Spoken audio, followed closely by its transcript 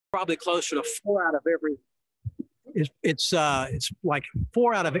probably closer to 4 out of every, it's like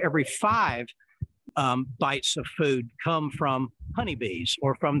 4 out of every 5 bites of food come from honeybees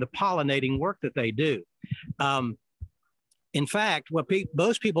or from the pollinating work that they do. In fact, what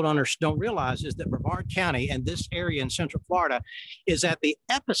most people don't realize is that Brevard County and this area in Central Florida is at the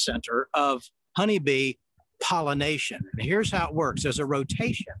epicenter of honeybee pollination. And here's how it works. There's a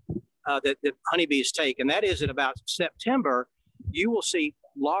rotation that honeybees take, and that is at about September, you will see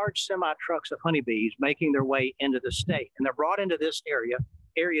large semi-trucks of honeybees making their way into the state. And they're brought into this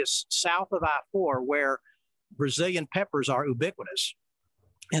areas south of I-4 where Brazilian peppers are ubiquitous.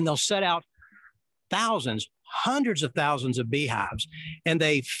 And they'll set out thousands, hundreds of thousands of beehives, and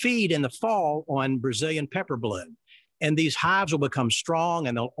they feed in the fall on Brazilian pepper bloom. And these hives will become strong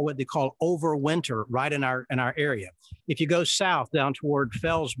and they'll what they call overwinter right in our area. If you go south down toward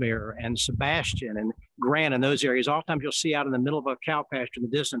Fellsmere and Sebastian and Grant and those areas, oftentimes you'll see out in the middle of a cow pasture in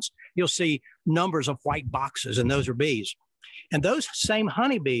the distance, you'll see numbers of white boxes, and those are bees. And those same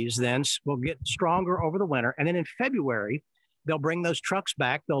honeybees then will get stronger over the winter. And then in February, they'll bring those trucks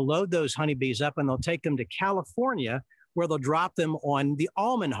back, they'll load those honeybees up, and they'll take them to California, where they'll drop them on the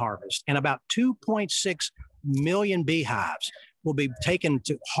almond harvest. And about 2.6 million beehives will be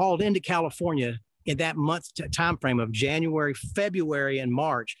hauled into California in that month time frame of January, February, and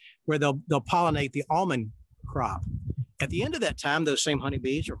March, where they'll pollinate the almond crop. At the end of that time, those same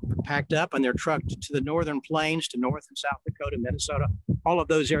honeybees are packed up and they're trucked to the northern plains, to North and South Dakota, Minnesota, all of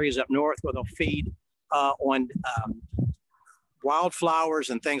those areas up north where they'll feed on wildflowers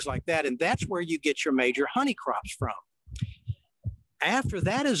and things like that. And that's where you get your major honey crops from. After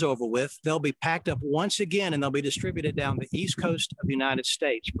that is over with, they'll be packed up once again and they'll be distributed down the east coast of the United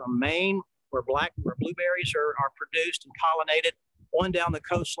States, from Maine, where blueberries are produced and pollinated, on down the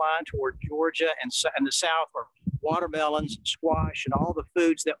coastline toward Georgia and the south, where watermelons, and squash, and all the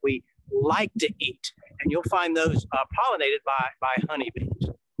foods that we like to eat. And you'll find those pollinated by honeybees.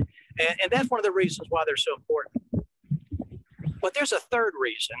 And that's one of the reasons why they're so important. But there's a third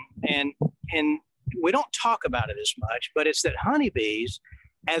reason, and we don't talk about it as much, but it's that honeybees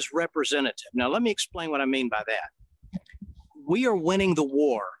as representative. Now, let me explain what I mean by that. We are winning the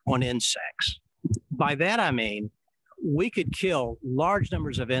war on insects. By that, I mean, we could kill large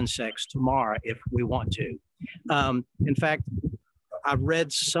numbers of insects tomorrow if we want to. In fact, I've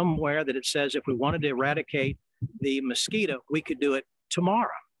read somewhere that it says if we wanted to eradicate the mosquito, we could do it tomorrow.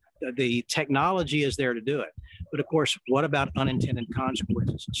 The technology is there to do it. But of course, what about unintended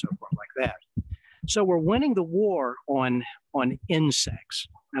consequences and so forth like that? So we're winning the war on insects.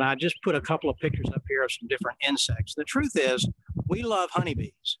 And I just put a couple of pictures up here of some different insects. The truth is, we love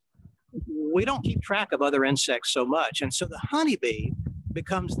honeybees. We don't keep track of other insects so much. And so the honeybee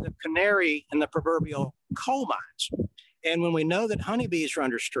becomes the canary in the proverbial coal mines. And when we know that honeybees are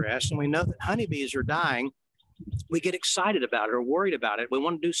under stress and we know that honeybees are dying, we get excited about it or worried about it. We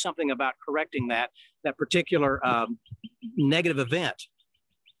want to do something about correcting that particular negative event.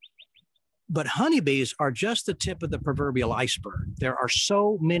 But honeybees are just the tip of the proverbial iceberg. There are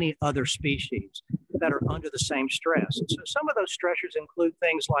so many other species that are under the same stress. And so some of those stressors include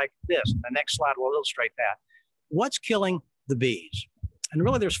things like this. The next slide will illustrate that. What's killing the bees? And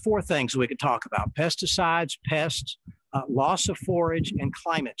really there's 4 things we could talk about: pesticides, pests, loss of forage, and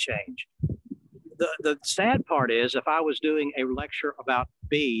climate change. The sad part is, if I was doing a lecture about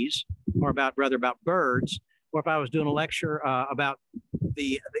bees, or about birds, or if I was doing a lecture about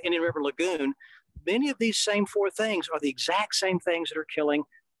the Indian River Lagoon, many of these same 4 things are the exact same things that are killing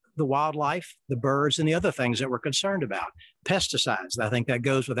the wildlife, the birds, and the other things that we're concerned about. Pesticides, I think that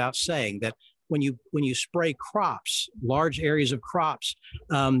goes without saying, that when you spray crops, large areas of crops,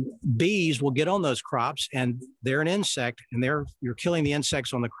 bees will get on those crops, and they're an insect, and you're killing the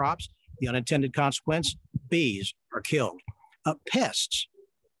insects on the crops. The unintended consequence, bees are killed. Pests.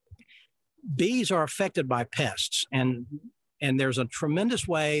 Bees are affected by pests, and there's a tremendous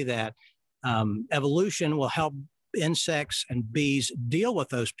way that evolution will help insects and bees deal with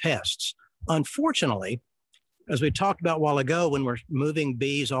those pests. Unfortunately, as we talked about a while ago, when we're moving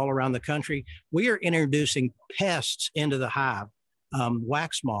bees all around the country, we are introducing pests into the hive: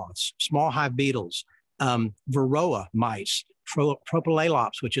 wax moths, small hive beetles, varroa mites,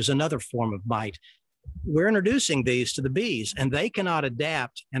 propylalops, which is another form of mite. We're introducing these to the bees, and they cannot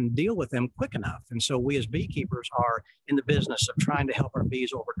adapt and deal with them quick enough. And so we as beekeepers are in the business of trying to help our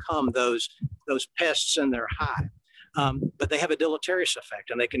bees overcome those pests in their hive. But they have a deleterious effect,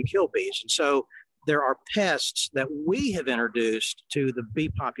 and they can kill bees. And so there are pests that we have introduced to the bee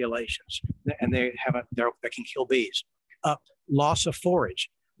populations, and they can kill bees. Loss of forage.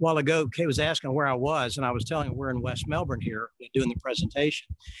 while ago, Kay was asking where I was, and I was telling her we're in West Melbourne here doing the presentation.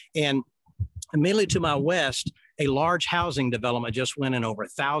 And immediately to my west, a large housing development just went in over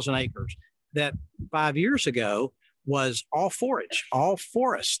 1,000 acres that 5 years ago was all forage, all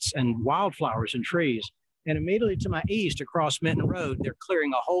forests and wildflowers and trees. And immediately to my east across Minton Road, they're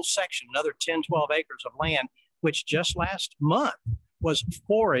clearing a whole section, another 10, 12 acres of land, which just last month was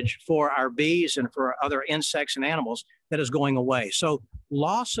forage for our bees and for other insects and animals that is going away. So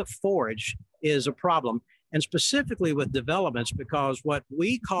loss of forage is a problem, and specifically with developments, because what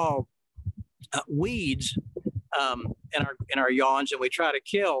we call weeds in our yawns and we try to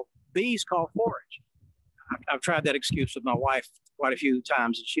kill, bees call forage. I've tried that excuse with my wife quite a few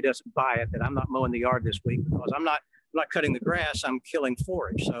times, and she doesn't buy it, that I'm not mowing the yard this week because I'm not cutting the grass, I'm killing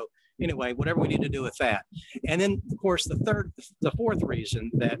forage. So anyway, whatever we need to do with that. And then, of course, the fourth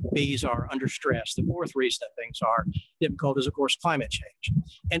reason that bees are under stress, the fourth reason that things are difficult is, of course, climate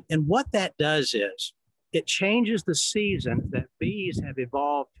change. And what that does is it changes the season that bees have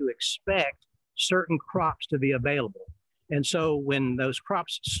evolved to expect certain crops to be available. And so when those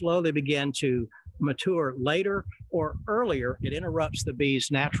crops slowly begin to mature later or earlier, it interrupts the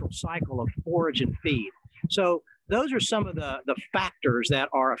bee's natural cycle of forage and feed. So those are some of the factors that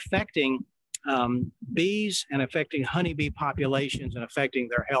are affecting bees and affecting honeybee populations and affecting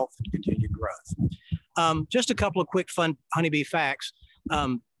their health and continued growth. Just a couple of quick fun honeybee facts.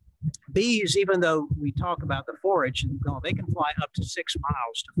 Bees, even though we talk about the forage, they can fly up to 6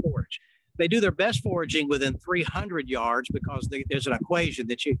 miles to forage. They do their best foraging within 300 yards because there's an equation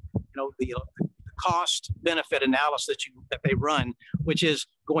that the cost benefit analysis that they run, which is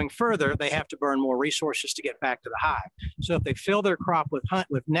going further, they have to burn more resources to get back to the hive. So if they fill their crop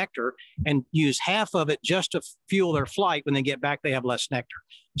with nectar and use half of it just to fuel their flight, when they get back, they have less nectar.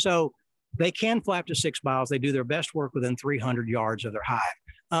 So they can fly up to 6 miles. They do their best work within 300 yards of their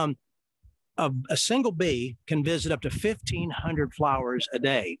hive. A single bee can visit up to 1,500 flowers a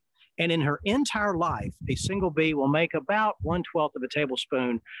day. And in her entire life, a single bee will make about 1/12 of a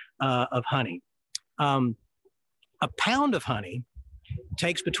tablespoon of honey. A pound of honey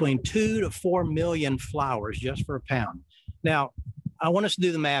takes between 2 to 4 million flowers just for a pound. Now, I want us to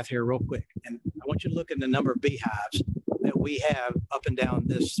do the math here real quick. And I want you to look at the number of beehives that we have up and down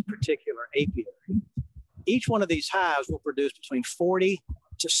this particular apiary. Each one of these hives will produce between 40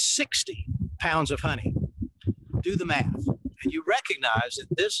 to 60 pounds of honey. Do the math. And you recognize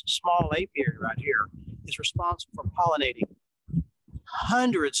that this small apiary right here is responsible for pollinating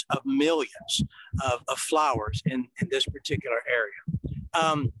hundreds of millions of flowers in this particular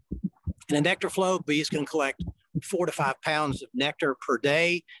area. In a nectar flow, bees can collect 4 to 5 pounds of nectar per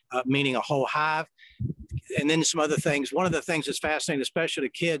day, meaning a whole hive. And then some other things. One of the things that's fascinating, especially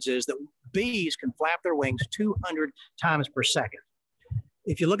to kids, is that bees can flap their wings 200 times per second.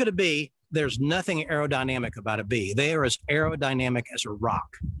 If you look at a bee, there's nothing aerodynamic about a bee. They are as aerodynamic as a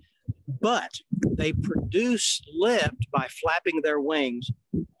rock. But they produce lift by flapping their wings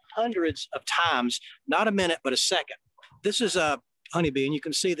hundreds of times, not a minute, but a second. This is a honeybee, and you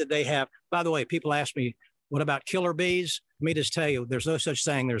can see that they have, by the way, people ask me, what about killer bees? Let me just tell you, there's no such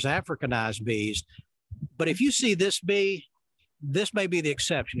thing. There's Africanized bees. But if you see this bee, this may be the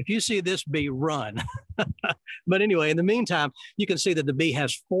exception. If you see this bee, run. But anyway, in the meantime, you can see that the bee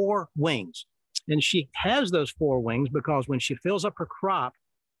has 4 wings. And she has those 4 wings because when she fills up her crop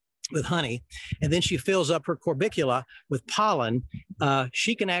with honey, and then she fills up her corbicula with pollen,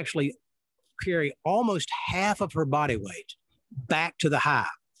 she can actually carry almost half of her body weight back to the hive.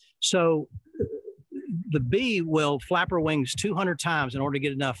 So the bee will flap her wings 200 times in order to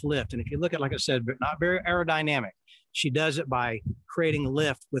get enough lift. And if you look at, like I said, not very aerodynamic, she does it by creating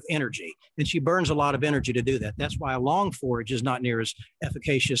lift with energy. And she burns a lot of energy to do that. That's why a long forage is not near as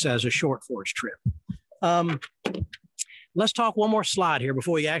efficacious as a short forage trip. Let's talk one more slide here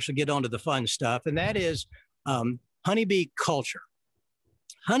before we actually get on to the fun stuff. And that is honeybee culture.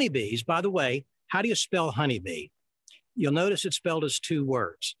 Honeybees, by the way, how do you spell honeybee? You'll notice it's spelled as 2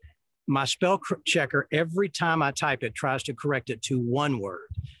 words. My spell checker, every time I type it, tries to correct it to 1 word.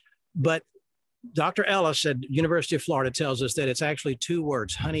 But Dr. Ellis at University of Florida tells us that it's actually 2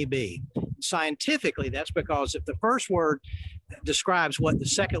 words, honeybee. Scientifically, that's because if the first word describes what the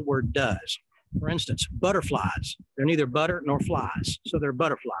second word does, for instance, butterflies, they're neither butter nor flies, so they're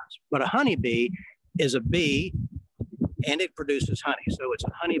butterflies. But a honeybee is a bee, and it produces honey. So it's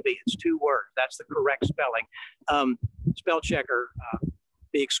a honeybee. It's 2 words. That's the correct spelling. Spell checker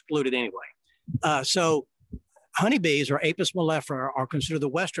be excluded anyway. So honeybees, or Apis mellifera, are considered the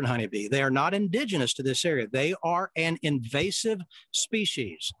Western honeybee. They are not indigenous to this area. They are an invasive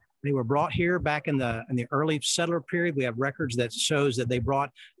species. They were brought here back in the early settler period. We have records that shows that they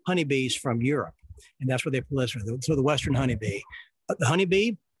brought honeybees from Europe, and that's where they proliferated. So the Western honeybee. The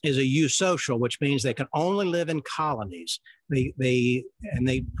honeybee is a eusocial, which means they can only live in colonies. They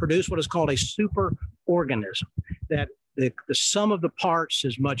produce what is called a superorganism, that the sum of the parts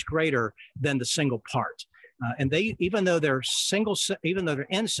is much greater than the single part. And they, even though they're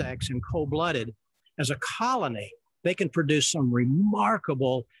insects and cold-blooded, as a colony, they can produce some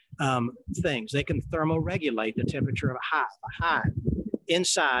remarkable things. They can thermoregulate the temperature of a hive. A hive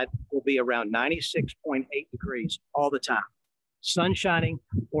inside will be around 96.8 degrees all the time, sun shining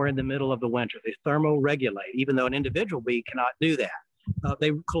or in the middle of the winter. They thermoregulate, even though an individual bee cannot do that.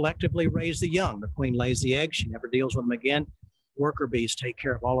 They collectively raise the young. The queen lays the eggs. She never deals with them again. Worker bees take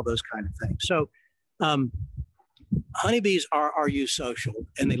care of all of those kind of things. So honeybees are eusocial,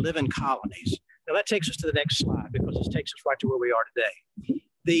 and they live in colonies. Now that takes us to the next slide, because this takes us right to where we are today.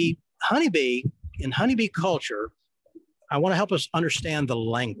 The honeybee, in honeybee culture, I want to help us understand the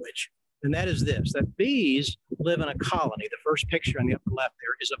language. And that is this, that bees live in a colony. The first picture on the upper left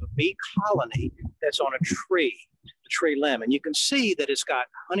there is of a bee colony that's on a tree limb. And you can see that it's got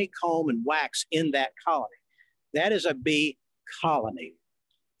honeycomb and wax in that colony. That is a bee colony.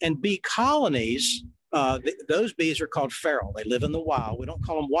 And bee colonies, those bees are called feral. They live in the wild. We don't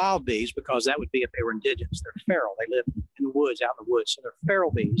call them wild bees, because that would be if they were indigenous. They're feral. They live in the woods, out in the woods. So they're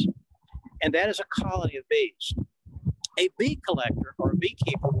feral bees. And that is a colony of bees. A bee collector or a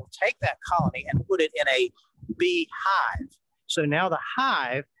beekeeper will take that colony and put it in a beehive. So now the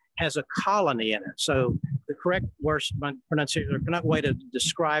hive has a colony in it. So the correct pronunciation, or correct way to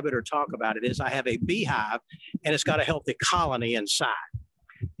describe it or talk about it is, I have a beehive and it's got a healthy colony inside.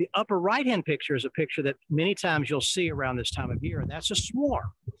 The upper right-hand picture is a picture that many times you'll see around this time of year, and that's a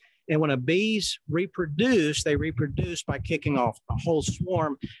swarm. And when bees reproduce, they reproduce by kicking off a whole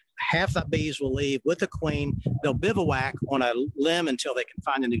swarm. Half the bees will leave with the queen. They'll bivouac on a limb until they can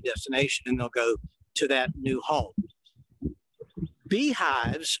find a new destination, and they'll go to that new home.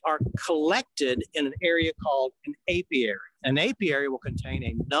 Beehives are collected in an area called an apiary. An apiary will contain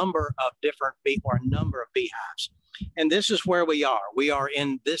a number of different beehives. And this is where we are. We are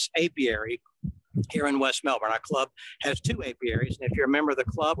in this apiary here in West Melbourne. Our club has 2 apiaries. And if you're a member of the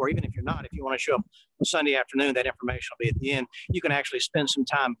club, or even if you're not, if you want to show up on Sunday afternoon, that information will be at the end. You can actually spend some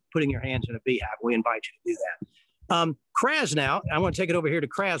time putting your hands in a beehive. We invite you to do that. Kraz now, I want to take it over here to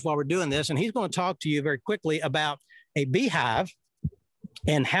Kraz while we're doing this. And he's going to talk to you very quickly about a beehive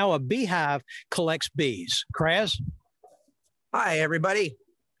and how a beehive collects bees. Kraz? Hi, everybody.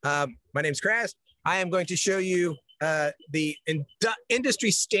 My name's Kraz. I am going to show you the industry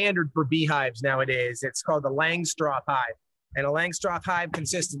standard for beehives nowadays. It's called the Langstroth hive. And a Langstroth hive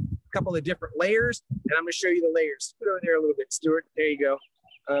consists of a couple of different layers. And I'm going to show you the layers. Put it over there a little bit, Stuart. There you go.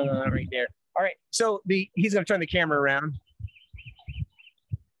 Right there. All right. So he's going to turn the camera around.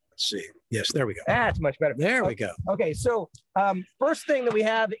 Let's see. Yes, there we go. That's much better. There we go. Okay. So first thing that we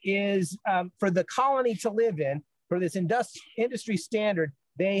have is for the colony to live in, for this industry standard,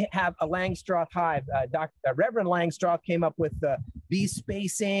 they have a Langstroth hive. Reverend Langstroth came up with the bee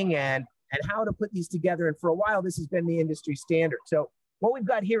spacing and how to put these together. And for a while, this has been the industry standard. So what we've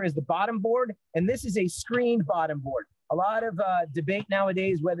got here is the bottom board, and this is a screened bottom board. A lot of debate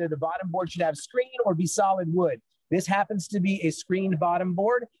nowadays whether the bottom board should have screen or be solid wood. This happens to be a screened bottom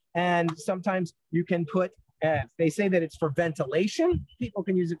board, and sometimes you can put, they say that it's for ventilation. People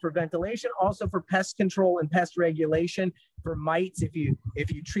can use it for ventilation, also for pest control and pest regulation. For mites, if you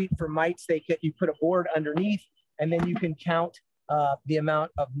treat for mites, you put a board underneath, and then you can count the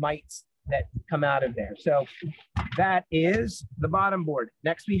amount of mites that come out of there. So that is the bottom board.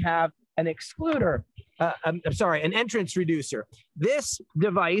 Next, we have an excluder. I'm sorry, an entrance reducer. This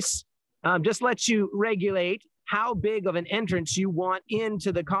device just lets you regulate how big of an entrance you want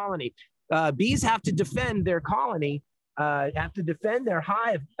into the colony. Bees have to defend their colony, have to defend their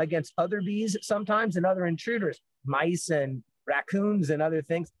hive against other bees sometimes and other intruders, mice and raccoons and other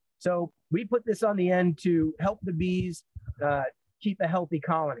things. So we put this on the end to help the bees keep a healthy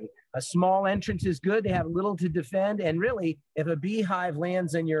colony. A small entrance is good. They have little to defend. And really, if a beehive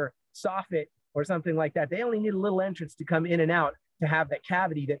lands in your soffit or something like that, they only need a little entrance to come in and out to have that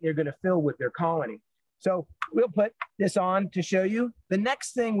cavity that they're going to fill with their colony. So we'll put this on to show you. The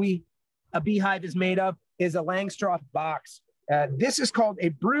next thing a beehive is made of is a Langstroth box. This is called a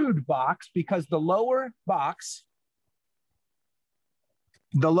brood box because the lower box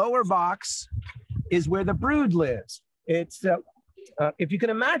is where the brood lives. It's if you can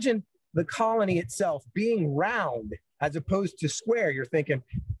imagine the colony itself being round as opposed to square, you're thinking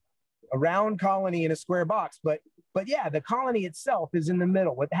a round colony in a square box, but But yeah, the colony itself is in the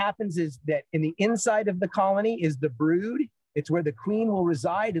middle. What happens is that in the inside of the colony is the brood. It's where the queen will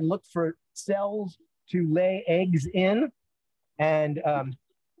reside and look for cells to lay eggs in, and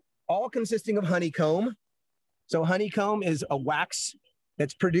all consisting of honeycomb. So honeycomb is a wax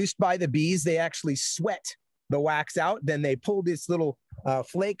that's produced by the bees. They actually sweat the wax out. Then they pull these little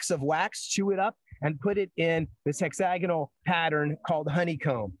flakes of wax, chew it up, and put it in this hexagonal pattern called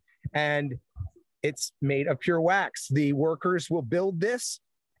honeycomb. And it's made of pure wax. The workers will build this,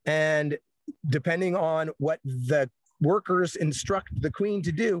 and depending on what the workers instruct the queen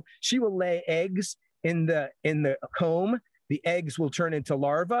to do, she will lay eggs in the comb. The eggs will turn into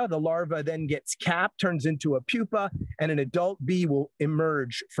larvae. The larva then gets capped, turns into a pupa, and an adult bee will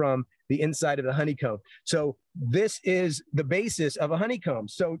emerge from the inside of the honeycomb. So this is the basis of a honeycomb.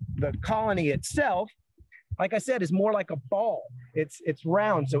 So the colony itself, like I said, is more like a ball. It's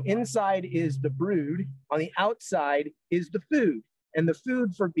round. So inside is the brood. On the outside is the food. And the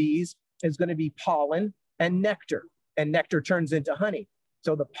food for bees is going to be pollen and nectar. And nectar turns into honey.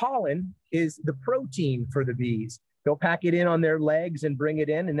 So the pollen is the protein for the bees. They'll pack it in on their legs and bring it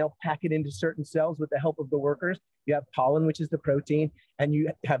in, and they'll pack it into certain cells with the help of the workers. You have pollen, which is the protein, and you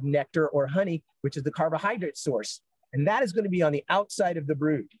have nectar or honey, which is the carbohydrate source. And that is going to be on the outside of the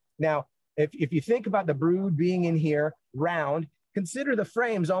brood. Now, if you think about the brood being in here round, consider the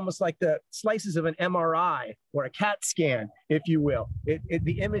frames almost like the slices of an MRI or a CAT scan, if you will.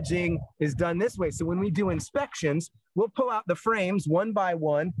 The imaging is done this way. So when we do inspections, we'll pull out the frames one by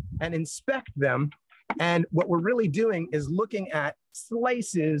one and inspect them. And what we're really doing is looking at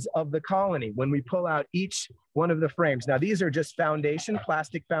slices of the colony when we pull out each one of the frames. Now, these are just foundation,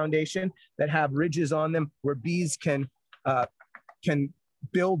 plastic foundation that have ridges on them where bees can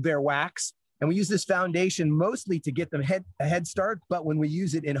build their wax. And we use this foundation mostly to get them a head start. But when we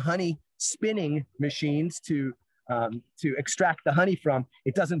use it in honey spinning machines to extract the honey from,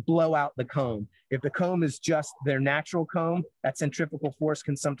 it doesn't blow out the comb. If the comb is just their natural comb, that centrifugal force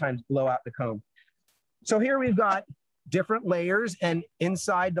can sometimes blow out the comb. So here we've got different layers, and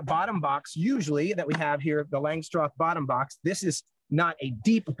inside the bottom box, usually that we have here, the Langstroth bottom box, this is not a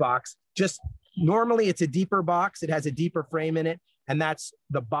deep box, just normally it's a deeper box. It has a deeper frame in it, and that's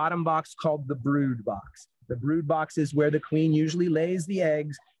the bottom box called the brood box. The brood box is where the queen usually lays the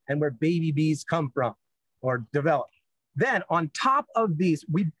eggs and where baby bees come from or develop. Then on top of these,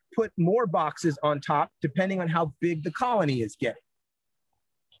 we put more boxes on top depending on how big the colony is getting.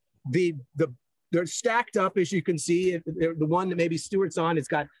 They're stacked up, as you can see. The one that maybe Stuart's on, it's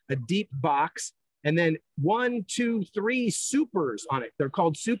got a deep box, and then 1, 2, 3 supers on it. They're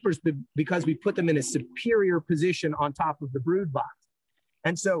called supers because we put them in a superior position on top of the brood box.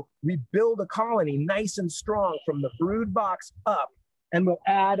 And so we build a colony nice and strong from the brood box up, and we'll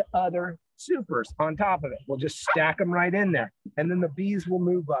add other supers on top of it. We'll just stack them right in there. And then the bees will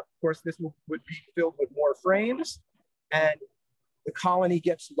move up. Of course, this would be filled with more frames, and the colony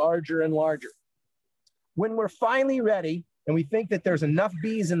gets larger and larger. When we're finally ready and we think that there's enough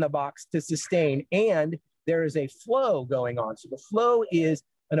bees in the box to sustain and there is a flow going on. So the flow is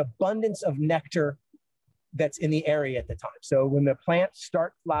an abundance of nectar that's in the area at the time. So when the plants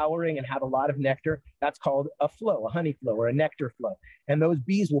start flowering and have a lot of nectar, that's called a flow, a honey flow or a nectar flow. And those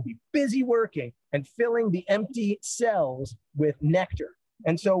bees will be busy working and filling the empty cells with nectar.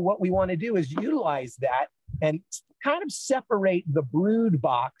 And so what we want to do is utilize that and kind of separate the brood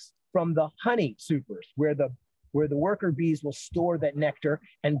box from the honey supers, where the worker bees will store that nectar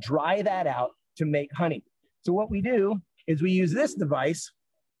and dry that out to make honey. So what we do is we use this device.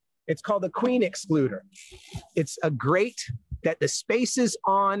 It's called the queen excluder. It's a grate that the spaces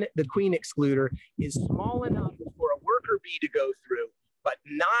on the queen excluder is small enough for a worker bee to go through, but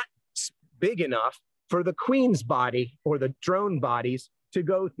not big enough for the queen's body or the drone bodies to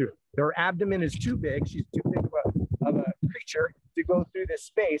go through. Her abdomen is too big. She's too big of a creature to go through this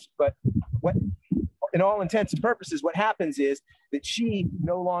space. But what, in all intents and purposes, what happens is that she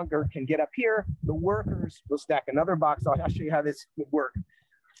no longer can get up here. The workers will stack another box. I'll show you how this would work.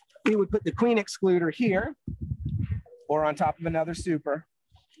 We would put the queen excluder here or on top of another super.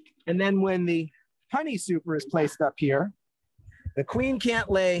 And then when the honey super is placed up here, the queen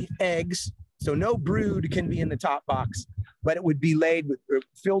can't lay eggs, so no brood can be in the top box, but it would be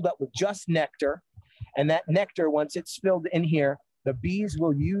filled up with just nectar. And that nectar, once it's filled in here, the bees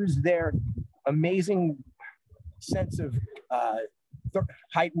will use their amazing sense of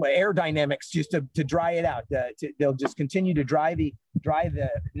air dynamics just to dry it out. They'll just continue to dry the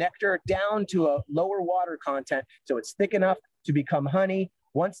nectar down to a lower water content, so it's thick enough to become honey.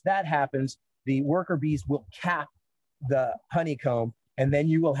 Once that happens, the worker bees will cap the honeycomb, and then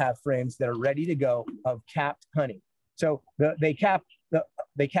you will have frames that are ready to go of capped honey. So they cap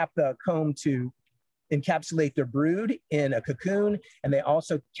the comb to encapsulate their brood in a cocoon, and they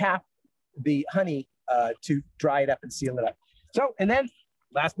also cap the honey to dry it up and seal it up. So, and then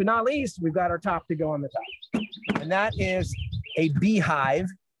last but not least, we've got our top to go on the top, and that is a beehive,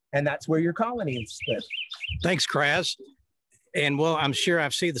 and that's where your colonies live. Thanks, Kraz. And well, I'm sure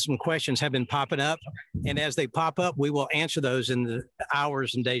I've seen that some questions have been popping up, and as they pop up, we will answer those in the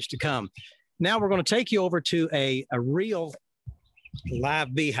hours and days to come. Now we're going to take you over to a real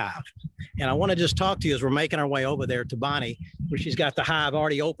live beehive. And I want to just talk to you as we're making our way over there to Bonnie, where she's got the hive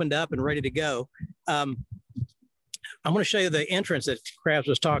already opened up and ready to go. I'm going to show you the entrance that Kraz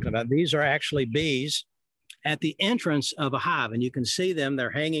was talking about. These are actually bees at the entrance of a hive, and you can see them.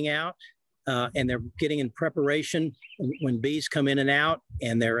 They're hanging out, and they're getting in preparation when bees come in and out,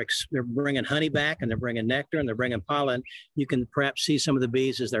 and they're bringing honey back, and they're bringing nectar, and they're bringing pollen. You can perhaps see some of the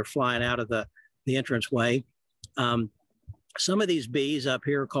bees as they're flying out of the entranceway. Some of these bees up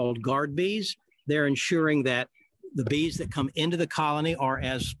here are called guard bees. They're ensuring that the bees that come into the colony are,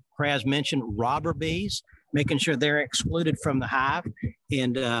 as Kraz mentioned, robber bees, making sure they're excluded from the hive,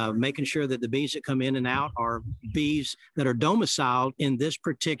 and making sure that the bees that come in and out are bees that are domiciled in this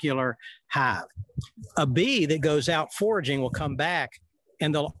particular hive. A bee that goes out foraging will come back,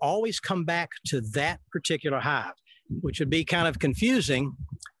 and they'll always come back to that particular hive, which would be kind of confusing,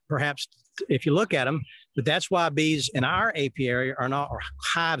 perhaps, if you look at them. But that's why bees in our apiary are not, or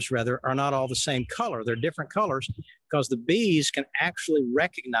hives rather, are not all the same color. They're different colors because the bees can actually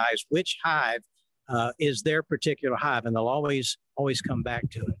recognize which hive is their particular hive, and they'll always come back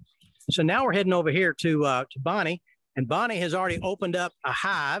to it. So now we're heading over here to Bonnie, and Bonnie has already opened up a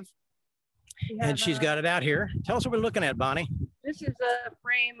hive, and she's got it out here. Tell us what we're looking at, Bonnie. This is a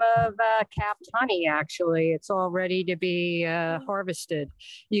frame of capped honey, actually. It's all ready to be harvested.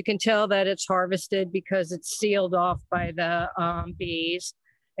 You can tell that it's harvested because it's sealed off by the bees,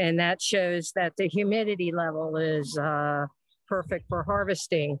 and that shows that the humidity level is perfect for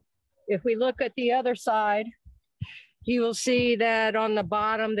harvesting. If we look at the other side, you will see that on the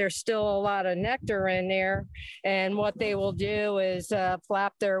bottom, there's still a lot of nectar in there. And what they will do is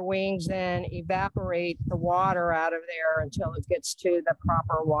flap their wings and evaporate the water out of there until it gets to the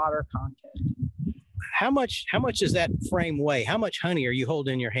proper water content. How much does that frame weigh? How much honey are you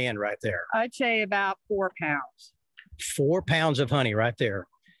holding in your hand right there? I'd say about 4 pounds. 4 pounds of honey right there.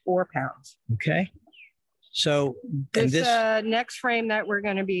 4 pounds. Okay. So this next frame that we're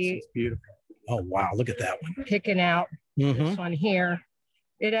going to be beautiful. Oh, wow. Look at that one. Picking out this one here.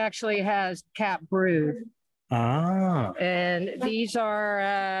 It actually has capped brood. Ah. And these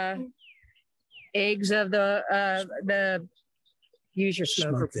are eggs of the use your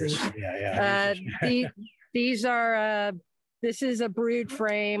smoker, please. Yeah. These are, this is a brood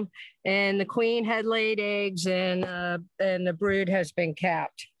frame, and the queen had laid eggs, and the brood has been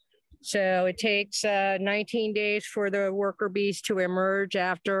capped. So it takes 19 days for the worker bees to emerge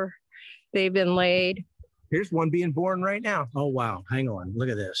after they've been laid. Here's one being born right now. Oh, wow. Hang on. Look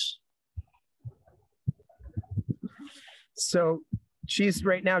at this. So she's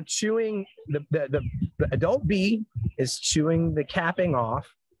right now chewing, the adult bee is chewing the capping off,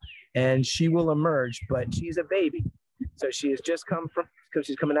 and she will emerge, but she's a baby. So she has just come from, because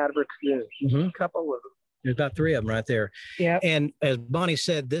she's coming out of her cocoon. A couple of them. There's about 3 of them right there. Yeah. And as Bonnie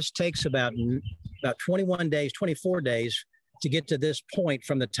said, this takes about 21 days, 24 days to get to this point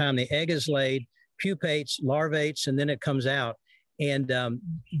from the time the egg is laid, pupates, larvates, and then it comes out. And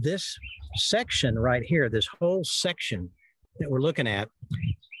this section right here, this whole section that we're looking at,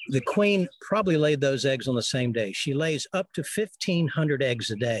 the queen probably laid those eggs on the same day. She lays up to 1,500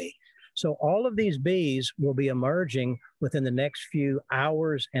 eggs a day. So all of these bees will be emerging within the next few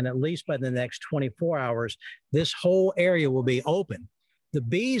hours, and at least by the next 24 hours, this whole area will be open. The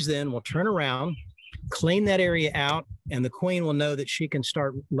bees then will turn around, clean that area out, and the queen will know that she can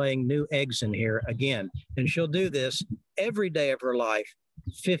start laying new eggs in here again. And she'll do this every day of her life,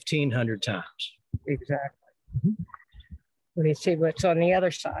 1,500 times. Exactly. Let me see what's on the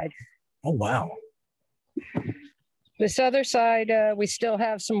other side. Oh, wow. This other side, we still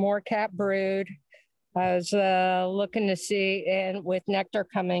have some more capped brood. I was looking to see, and with nectar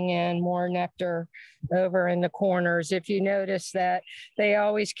coming in, more nectar over in the corners. If you notice that they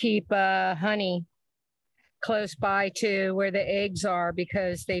always keep honey close by to where the eggs are,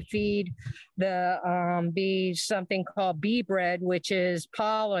 because they feed the bees something called bee bread, which is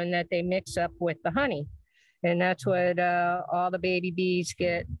pollen that they mix up with the honey. And that's what all the baby bees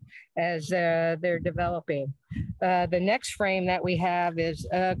get as they're developing. The next frame that we have is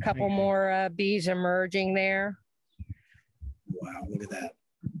a couple more bees emerging there. Wow, look at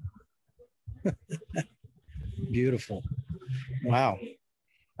that. Beautiful. Wow.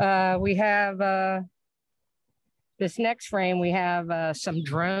 We have this next frame, we have some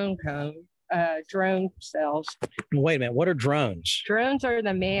drone cells. Wait a minute. What are drones? Drones are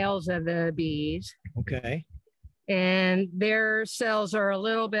the males of the bees. Okay. And their cells are a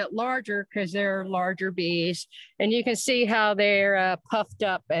little bit larger because they're larger bees. And you can see how they're puffed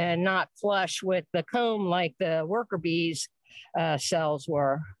up and not flush with the comb like the worker bees cells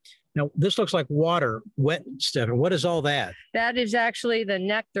were. Now, this looks like water, wet stuff. And what is all that? That is actually the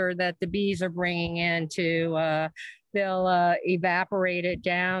nectar that the bees are bringing in to, they'll evaporate it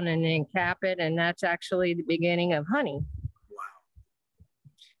down and then cap it. And that's actually the beginning of honey. Wow.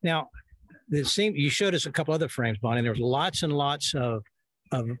 Now, it seemed you showed us a couple other frames, Bonnie. There's lots and lots of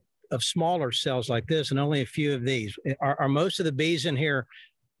smaller cells like this and only a few of these. Are most of the bees in here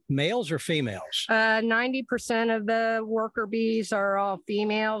males or females? 90% of the worker bees are all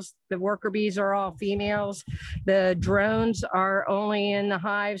females. The worker bees are all females. The drones are only in the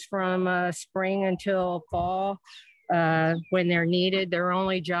hives from spring until fall when they're needed. Their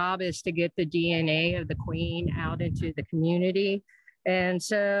only job is to get the DNA of the queen out into the community. And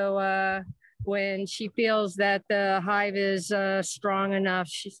so when she feels that the hive is strong enough,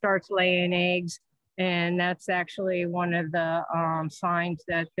 she starts laying eggs. And that's actually one of the signs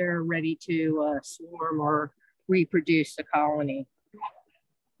that they're ready to swarm or reproduce the colony.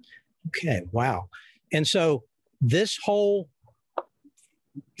 Okay, wow. And so this whole,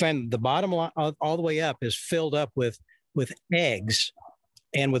 from the bottom line all the way up is filled up with eggs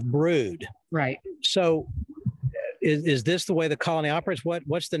and with brood. Right. So is this the way the colony operates?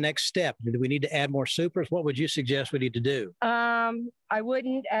 What's the next step? Do we need to add more supers? What would you suggest we need to do? I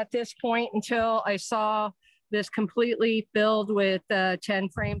wouldn't at this point until I saw this completely filled with 10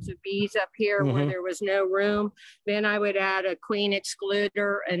 frames of bees up here where there was no room. Then I would add a queen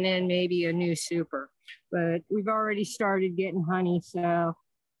excluder and then maybe a new super. But we've already started getting honey, so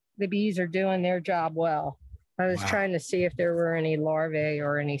the bees are doing their job well. I was trying to see if there were any larvae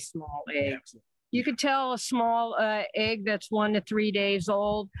or any small eggs. You could tell a small egg that's 1 to 3 days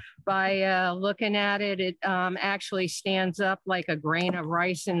old by looking at it. It actually stands up like a grain of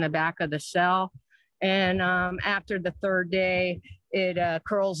rice in the back of the cell. And after the 3rd day, it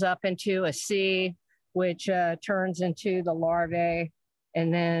curls up into a C, which turns into the larvae.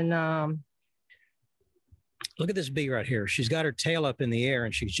 And then look at this bee right here. She's got her tail up in the air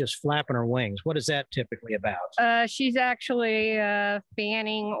and she's just flapping her wings. What is that typically about? She's actually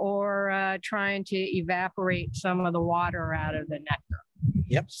fanning or trying to evaporate some of the water out of the nectar.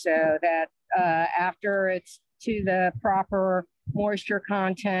 Yep. So that after it's to the proper moisture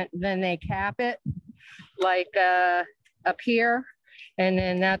content, then they cap it like up here. And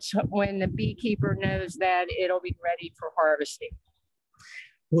then that's when the beekeeper knows that it'll be ready for harvesting.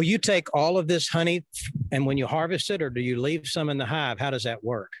 Will you take all of this honey and when you harvest it, or do you leave some in the hive? How does that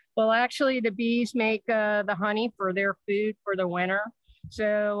work? Well, actually, the bees make the honey for their food for the winter.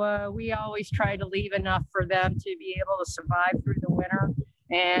 So we always try to leave enough for them to be able to survive through the winter.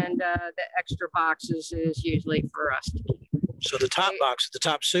 And the extra boxes is usually for us to keep. So the top box, the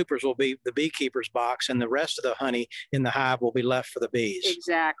top supers will be the beekeeper's box, and the rest of the honey in the hive will be left for the bees.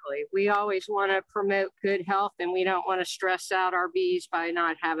 Exactly. We always want to promote good health, and we don't want to stress out our bees by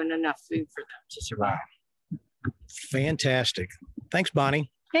not having enough food for them to survive. Fantastic. Thanks,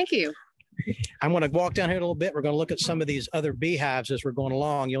 Bonnie. Thank you. I'm going to walk down here a little bit. We're going to look at some of these other beehives as we're going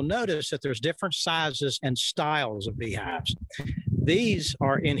along. You'll notice that there's different sizes and styles of beehives. These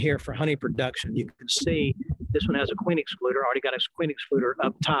are in here for honey production. You can see this one has a queen excluder, already got a queen excluder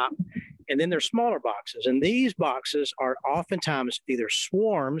up top. And then there's smaller boxes. And these boxes are oftentimes either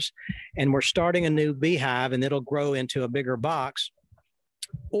swarms, and we're starting a new beehive and it'll grow into a bigger box,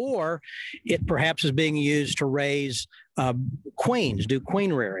 or it perhaps is being used to raise queens, do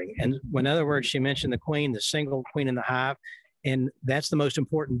queen rearing. And in other words, she mentioned the queen, the single queen in the hive, and that's the most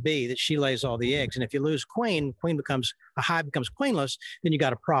important bee, that she lays all the eggs. And if you lose a hive becomes queenless, then you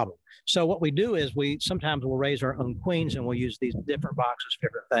got a problem. So what we do is we sometimes will raise our own queens, and we'll use these different boxes for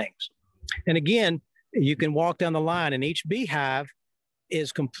different things. And again, you can walk down the line, and each beehive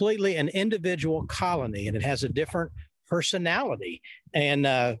is completely an individual colony, and it has a different personality. And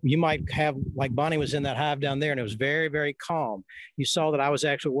you might have, like Bonnie was in that hive down there, and it was very, very calm. You saw that I was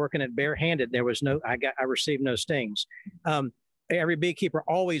actually working it barehanded. There was I received no stings. Every beekeeper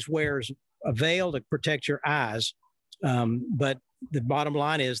always wears a veil to protect your eyes. But the bottom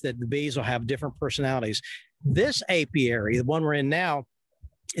line is that the bees will have different personalities. This apiary, the one we're in now,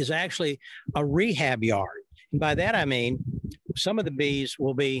 is actually a rehab yard. And by that, I mean, some of the bees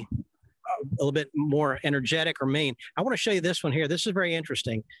will be little bit more energetic or mean. I want to show you this one here. This is very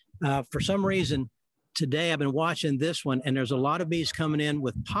interesting. For some reason, today I've been watching this one, and there's a lot of bees coming in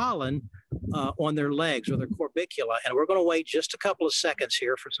with pollen on their legs or their corbicula. And we're going to wait just a couple of seconds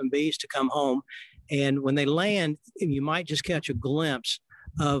here for some bees to come home. And when they land, you might just catch a glimpse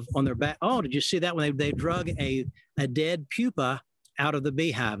of on their back. Oh, did you see that when they drug a dead pupa out of the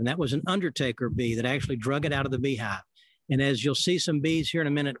beehive? And that was an undertaker bee that actually drug it out of the beehive. And as you'll see some bees here in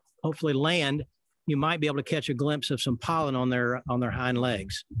a minute, hopefully land, you might be able to catch a glimpse of some pollen on their hind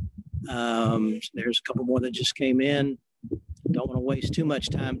legs. There's a couple more that just came in. Don't want to waste too much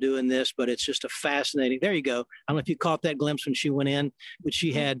time doing this, but it's just a fascinating. There you go. I don't know if you caught that glimpse when she went in, but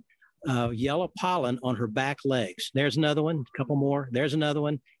she had yellow pollen on her back legs. There's another one, a couple more. There's another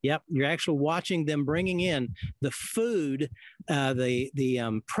one. Yep, you're actually watching them bringing in the food,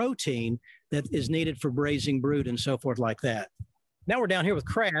 the protein that is needed for raising brood and so forth like that. Now we're down here with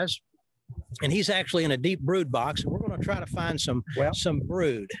Kraz, and he's actually in a deep brood box. And we're going to try to find some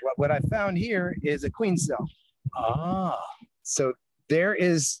brood. What I found here is a queen cell. Ah. So there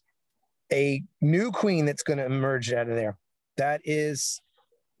is a new queen that's going to emerge out of there. That is,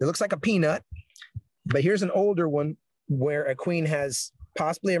 it looks like a peanut, but here's an older one where a queen has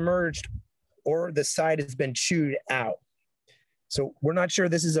possibly emerged or the side has been chewed out. So we're not sure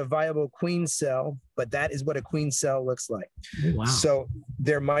this is a viable queen cell, but that is what a queen cell looks like. Wow. So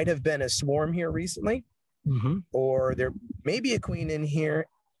there might have been a swarm here recently, or there may be a queen in here,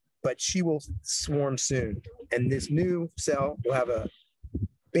 but she will swarm soon. And this new cell will have a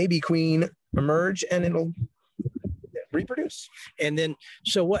baby queen emerge and it'll reproduce. And then,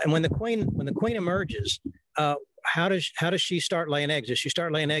 so what? And when the queen emerges, how does she start laying eggs? Does she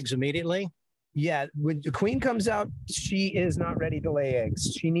start laying eggs immediately? Yeah, when the queen comes out, she is not ready to lay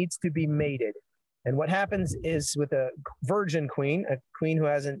eggs. She needs to be mated. And what happens is with a virgin queen, a queen who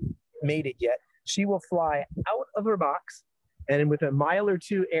hasn't mated yet, she will fly out of her box and with a mile or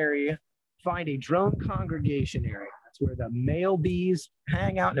two area, find a drone congregation area. That's where the male bees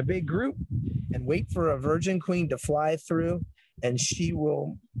hang out in a big group and wait for a virgin queen to fly through, and she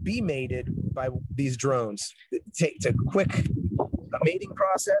will be mated by these drones. It's a quick mating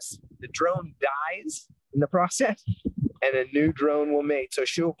process. The drone dies in the process, and a new drone will mate. So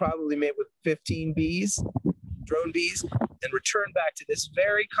she'll probably mate with 15 bees, drone bees, and return back to this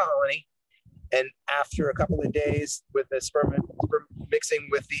very colony. And after a couple of days with the sperm mixing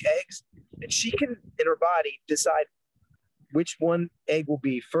with the eggs, and she can, in her body, decide which one egg will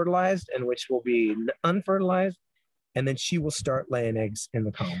be fertilized and which will be unfertilized. And then she will start laying eggs in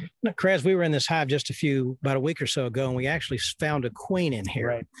the colony. Now, Kraz, we were in this hive about a week or so ago, and we actually found a queen in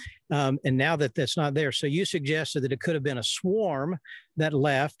here. Right. And now that that's not there, so you suggested that it could have been a swarm that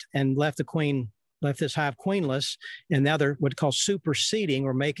left this hive queenless, and now they're what's called superseding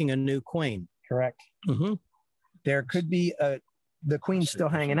or making a new queen. Correct. Mm-hmm. There could be the queen still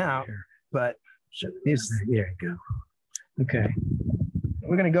hanging out, but there you go. Okay.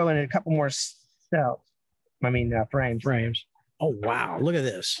 We're going to go in a couple more cells. Frames. Oh, wow. Look at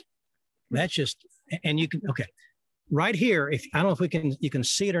this. That's just, and you can, okay. Right here, I don't know if you can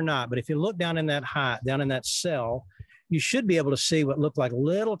see it or not, but if you look down in that cell, you should be able to see what look like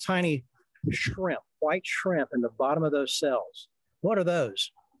little tiny white shrimp in the bottom of those cells. What are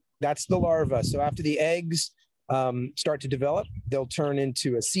those? That's the larva. So after the eggs start to develop, they'll turn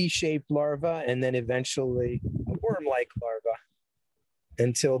into a C-shaped larva and then eventually a worm-like larva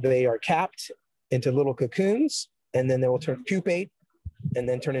until they are capped into little cocoons, and then they will turn pupate and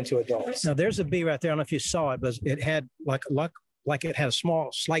then turn into adults. Now there's a bee right there. I don't know if you saw it, but it had like it had a small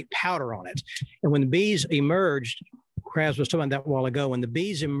slight powder on it. And when the bees emerged, Kraz was talking about that a while ago, when the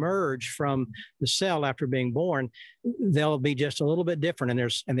bees emerge from the cell after being born, they'll be just a little bit different.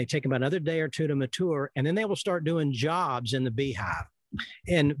 And they take about another day or two to mature, and then they will start doing jobs in the beehive.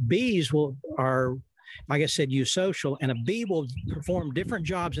 And bees are, like I said, eusocial, and a bee will perform different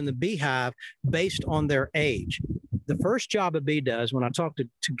jobs in the beehive based on their age. The first job a bee does, when I talk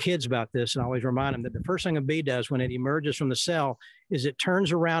to kids about this, and I always remind them that the first thing a bee does when it emerges from the cell is it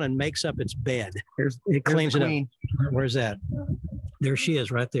turns around and makes up its bed. It cleans it up. Where's that? There she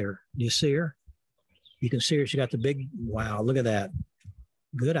is right there. Do you see her? You can see her. She got the big, wow, look at that.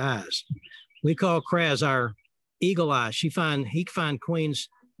 Good eyes. We call Kraz our eagle eye. He can find queens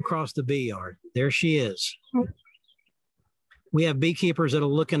across the bee yard. There she is. We have beekeepers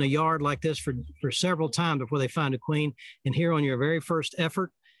that'll look in a yard like this for several times before they find a queen. And here on your very first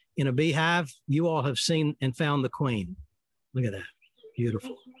effort in a beehive, you all have seen and found the queen. Look at that.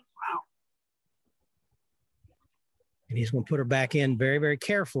 Beautiful. Wow. And he's going to put her back in very, very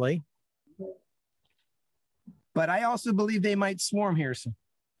carefully. But I also believe they might swarm here soon.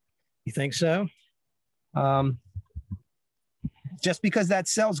 You think so? Just because that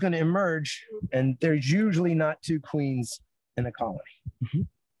cell's going to emerge, and there's usually not two queens in a colony. Mm-hmm.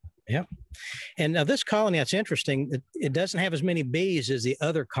 Yep. And now this colony, that's interesting. It doesn't have as many bees as the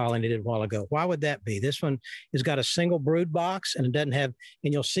other colony did a while ago. Why would that be? This one has got a single brood box, and it doesn't have,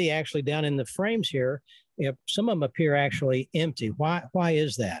 and you'll see actually down in the frames here, some of them appear actually empty. Why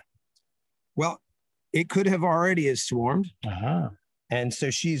is that? Well, it could have already swarmed. Uh-huh. And so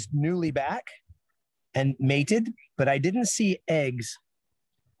she's newly back and mated, but I didn't see eggs.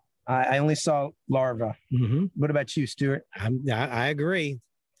 I only saw larvae. Mm-hmm. What about you, Stuart? I agree.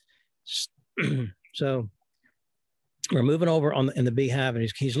 So we're moving over in the beehive, and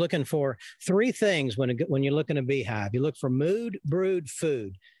he's looking for three things when you look in a beehive. You look for mood, brood,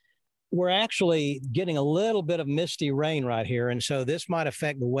 food. We're actually getting a little bit of misty rain right here, and so this might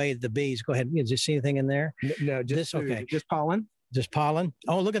affect the way the bees. Go ahead. Did you see anything in there? No, just food. Okay. Just pollen. Just pollen.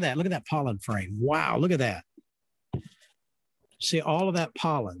 Oh, look at that! Look at that pollen frame. Wow, look at that. See all of that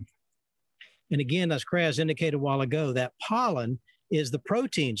pollen. And again, as Kraz indicated a while ago, that pollen is the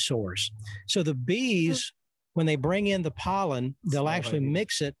protein source. So the bees, when they bring in the pollen, they'll actually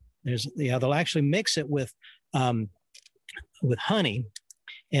mix it. They'll actually mix it with honey,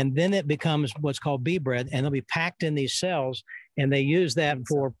 and then it becomes what's called bee bread, and they'll be packed in these cells, and they use that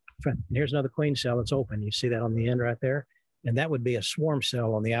for. Here's another queen cell that's open. You see that on the end right there, and that would be a swarm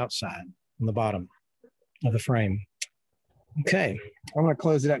cell on the outside, on the bottom of the frame. Okay, I'm going to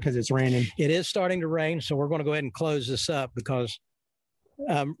close it up because it's raining. It is starting to rain, so we're going to go ahead and close this up because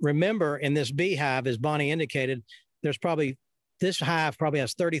remember, in this beehive, as Bonnie indicated, this hive probably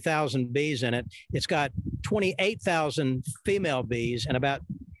has 30,000 bees in it. It's got 28,000 female bees and about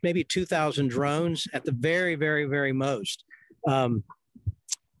maybe 2,000 drones at the very, very, very most. Can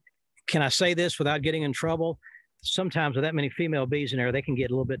I say this without getting in trouble? Sometimes with that many female bees in there, they can get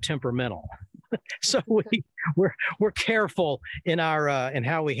a little bit temperamental. So we're careful in in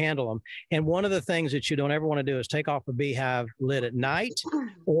how we handle them. And one of the things that you don't ever want to do is take off a beehive lid at night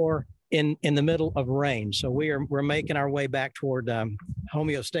or in the middle of rain. So we're making our way back toward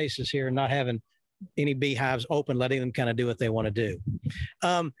homeostasis here and not having any beehives open, letting them kind of do what they want to do.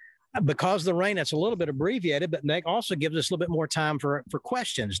 Because of the rain, that's a little bit abbreviated, but that also gives us a little bit more time for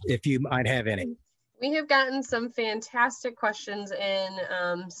questions if you might have any. We have gotten some fantastic questions in,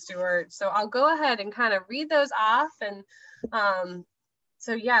 Stuart. So I'll go ahead and kind of read those off. And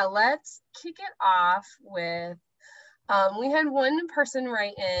so yeah, let's kick it off with, we had one person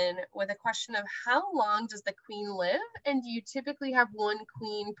write in with a question of how long does the queen live? And do you typically have one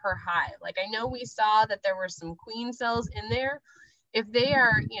queen per hive? Like I know we saw that there were some queen cells in there. If they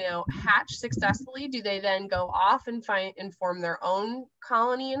are, hatched successfully, do they then go off and form their own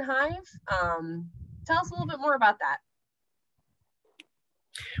colony and hive? Tell us a little bit more about that.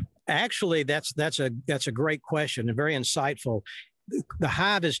 Actually, that's a great question and very insightful. The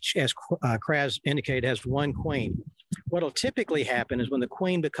hive, as Kraz indicated, has one queen. What will typically happen is when the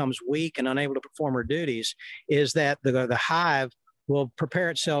queen becomes weak and unable to perform her duties, is that the hive will prepare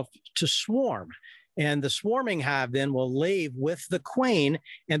itself to swarm. And the swarming hive then will leave with the queen,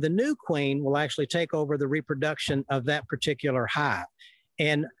 and the new queen will actually take over the reproduction of that particular hive.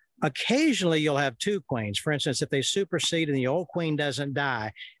 And occasionally you'll have two queens. For instance, if they supersede and the old queen doesn't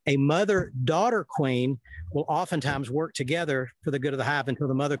die, a mother-daughter queen will oftentimes work together for the good of the hive until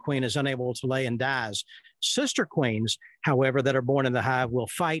the mother queen is unable to lay and dies. Sister queens, however, that are born in the hive will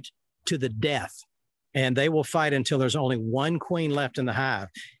fight to the death, and they will fight until there's only one queen left in the hive.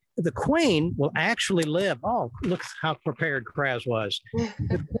 The queen will actually live. Oh, look how prepared Kraz was.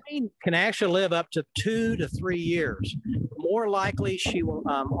 The queen can actually live up to 2 to 3 years. More likely, she will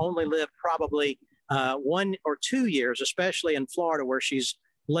only live probably 1 or 2 years, especially in Florida where she's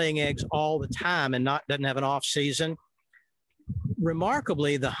laying eggs all the time and doesn't have an off season.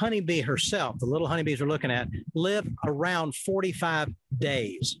 Remarkably, the honeybee herself, the little honeybees we're looking at, live around 45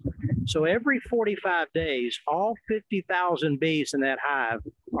 days. So every 45 days, all 50,000 bees in that hive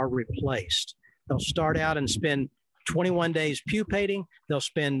are replaced. They'll start out and spend 21 days pupating. They'll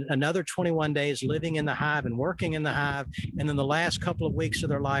spend another 21 days living in the hive and working in the hive. And then the last couple of weeks of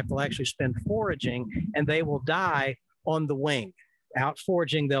their life, they'll actually spend foraging, and they will die on the wing. Out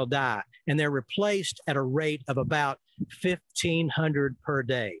foraging, they'll die. And they're replaced at a rate of about 1,500 per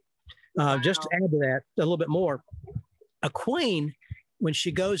day. Wow. Just to add to that a little bit more, a queen, when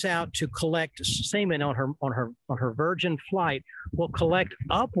she goes out to collect semen on her virgin flight, will collect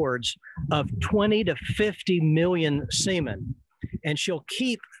upwards of 20 to 50 million semen. and she'll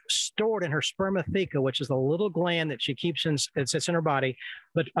keep stored in her spermatheca, which is the little gland that she keeps in, that sits in her body,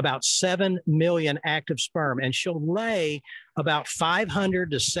 but about 7 million active sperm. And she'll lay about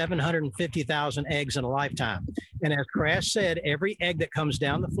 500 to 750,000 eggs in a lifetime. And as Crash said, every egg that comes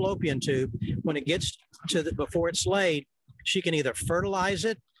down the fallopian tube, when it gets to before it's laid, she can either fertilize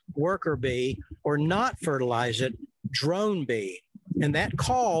it, worker bee, or not fertilize it, drone bee. And that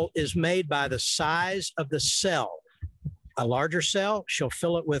call is made by the size of the cell. A larger cell, she'll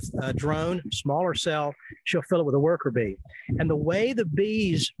fill it with a drone. Smaller cell, she'll fill it with a worker bee. And the way the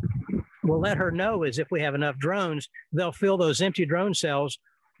bees will let her know is if we have enough drones, they'll fill those empty drone cells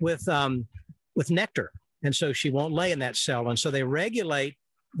with nectar. And so she won't lay in that cell. And so they regulate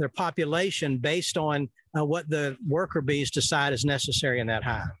their population based on what the worker bees decide is necessary in that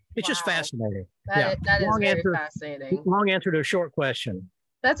hive. It's just fascinating. That is very fascinating. Long answer to a short question.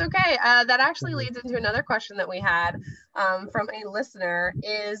 That's okay. That actually leads into another question that we had from a listener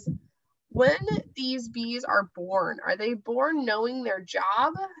is, when these bees are they born knowing their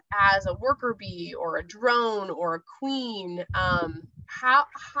job as a worker bee or a drone or a queen?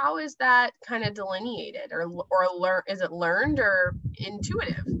 How is that kind of delineated is it learned or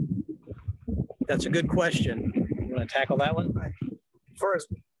intuitive? That's a good question. You want to tackle that one? First,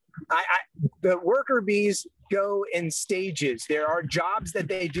 the worker bees go in stages. There are jobs that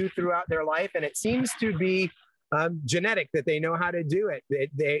they do throughout their life, and it seems to be genetic that they know how to do it.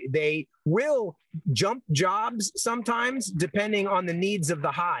 They will jump jobs sometimes depending on the needs of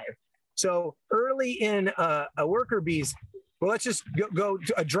the hive. So early in a worker bee's, well, let's just go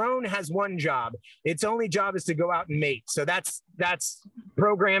to a drone has one job. Its only job is to go out and mate. So that's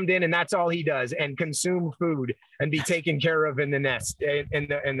programmed in, and that's all he does, and consume food and be taken care of in the nest.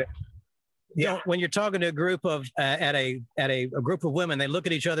 Yeah, when you're talking to a group of at a group of women, they look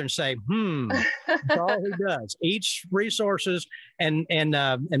at each other and say, that's all he does. Each resources and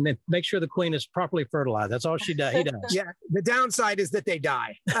make sure the queen is properly fertilized. That's all he does. Yeah. The downside is that they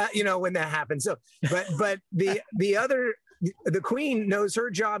die, when that happens. So, but the queen knows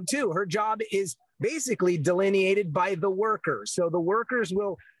her job too. Her job is basically delineated by the workers. So the workers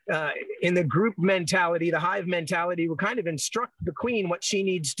will, in the group mentality, the hive mentality, will kind of instruct the queen what she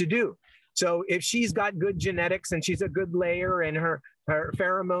needs to do. So if she's got good genetics and she's a good layer and her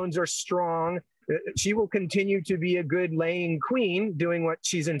pheromones are strong, she will continue to be a good laying queen, doing what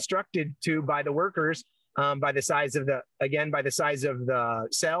she's instructed to by the workers, by the size of the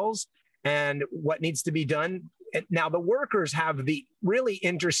cells and what needs to be done. Now the workers have the really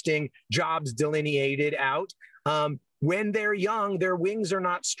interesting jobs delineated out. When they're young, their wings are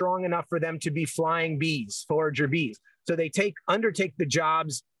not strong enough for them to be flying bees, forager bees. So they undertake the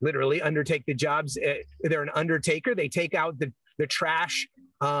jobs. They're an undertaker. They take out the trash.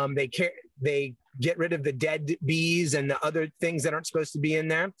 They get rid of the dead bees and the other things that aren't supposed to be in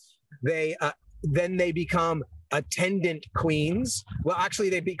there. Then they become attendant queens. Well,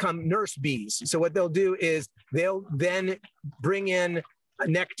 actually, they become nurse bees. So what they'll do is they'll then bring in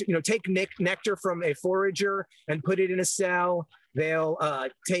nectar, take nectar from a forager and put it in a cell. They'll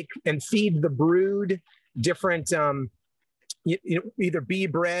take and feed the brood different, either bee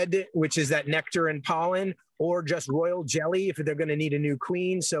bread, which is that nectar and pollen, or just royal jelly if they're going to need a new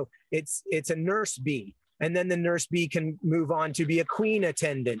queen. So it's a nurse bee. And then the nurse bee can move on to be a queen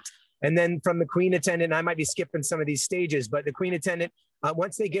attendant. And then from the queen attendant, I might be skipping some of these stages, but the queen attendant,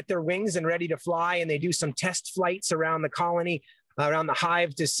 once they get their wings and ready to fly, and they do some test flights around the colony, around the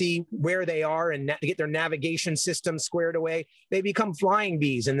hive to see where they are and get their navigation system squared away, they become flying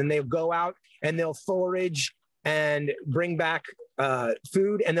bees. And then they'll go out and they'll forage and bring back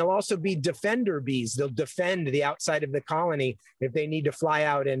food. And they'll also be defender bees. They'll defend the outside of the colony if they need to fly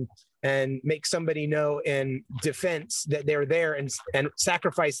out and make somebody know in defense that they're there, and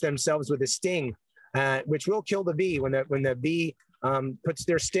sacrifice themselves with a sting, which will kill the bee. When the bee puts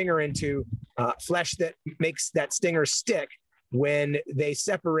their stinger into flesh that makes that stinger stick, when they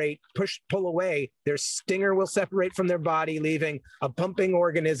separate, pull away, their stinger will separate from their body, leaving a pumping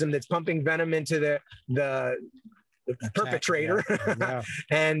organism that's pumping venom into the perpetrator. Yeah.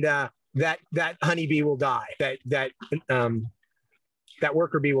 And that honeybee will die. That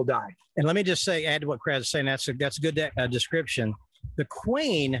worker bee will die. And let me just add to what Kraz is saying. That's a good description. The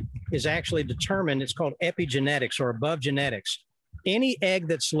queen is actually determined. It's called epigenetics or above genetics. Any egg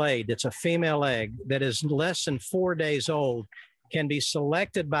that's laid, that's a female egg that is less than 4 days old, can be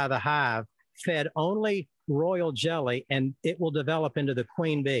selected by the hive, fed only royal jelly, and it will develop into the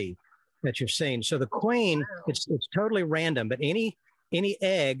queen bee that you've seen. So the queen, it's totally random, but any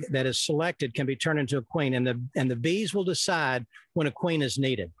egg that is selected can be turned into a queen, and the bees will decide when a queen is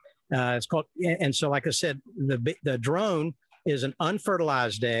needed. It's called, and so like I said, the drone is an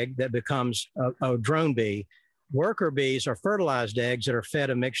unfertilized egg that becomes a drone bee. Worker bees are fertilized eggs that are fed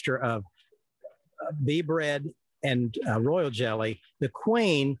a mixture of bee bread and royal jelly. The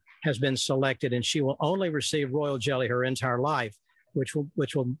queen has been selected, and she will only receive royal jelly her entire life, which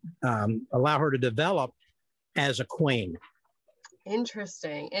will allow her to develop as a queen.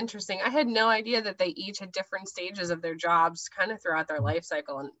 Interesting. I had no idea that they each had different stages of their jobs kind of throughout their life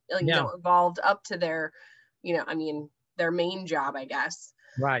cycle, and evolved up to their, their main job, I guess.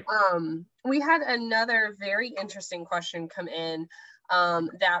 Right. We had another very interesting question come in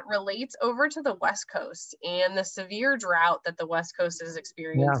that relates over to the West Coast and the severe drought that the West Coast is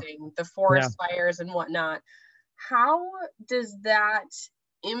experiencing, the forest fires and whatnot. How does that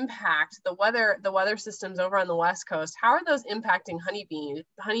impact the weather systems over on the West Coast? How are those impacting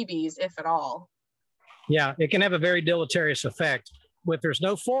honeybees, if at all? Yeah, it can have a very deleterious effect. If there's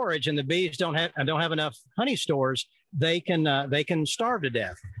no forage and the bees don't have enough honey stores, they can starve to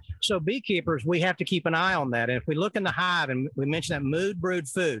death. So beekeepers, we have to keep an eye on that. And if we look in the hive, and we mentioned that mood brewed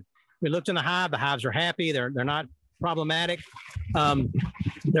food, we looked in the hives are happy, they're not problematic.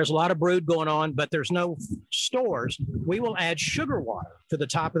 There's a lot of brood going on, but there's no stores. We will add sugar water to the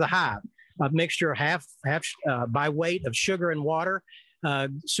top of the hive, a mixture half by weight of sugar and water,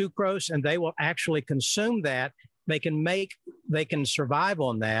 sucrose, and they will actually consume that. They can survive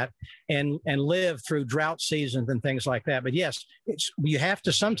on that and live through drought seasons and things like that. But yes, you have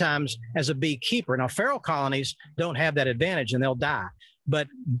to sometimes, as a beekeeper, now feral colonies don't have that advantage and they'll die. But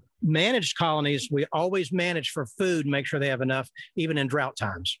managed colonies, we always manage for food, make sure they have enough, even in drought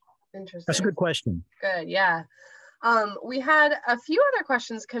times. Interesting. That's a good question. Good, yeah. We had a few other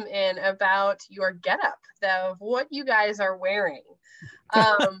questions come in about your getup, of what you guys are wearing.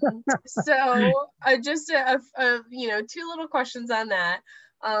 So just two little questions on that.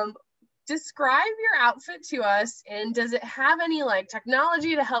 Describe your outfit to us, and does it have any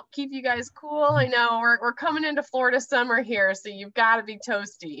technology to help keep you guys cool? I know we're coming into Florida summer here, so you've got to be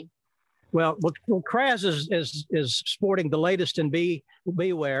toasty. Well, Kraz is sporting the latest in bee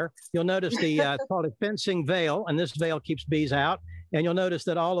wear. You'll notice it's called a fencing veil, and this veil keeps bees out. And you'll notice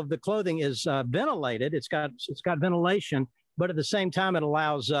that all of the clothing is ventilated. It's got ventilation, but at the same time, it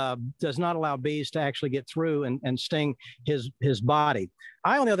does not allow bees to actually get through and sting his body.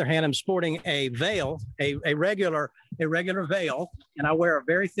 I, on the other hand, am sporting a veil, a regular veil, and I wear a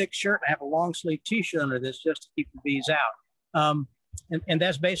very thick shirt. I have a long sleeve T-shirt under this just to keep the bees out. And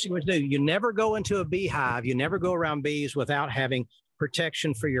that's basically what you do. You never go into a beehive. You never go around bees without having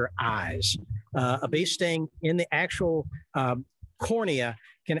protection for your eyes. A bee sting in the actual cornea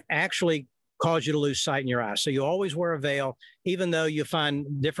can actually cause you to lose sight in your eyes. So you always wear a veil, even though you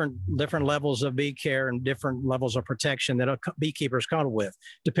find different levels of bee care and different levels of protection that a beekeeper is caught with,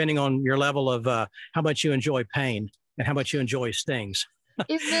 depending on your level of how much you enjoy pain and how much you enjoy stings.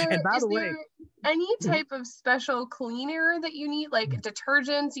 Is there any type of special cleaner that you need, like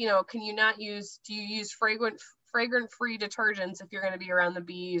detergents? Do you use fragrant-free detergents if you're going to be around the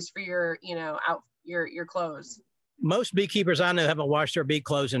bees for your your clothes? Most beekeepers I know haven't washed their bee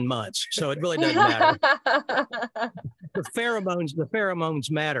clothes in months, so it really doesn't matter. The pheromones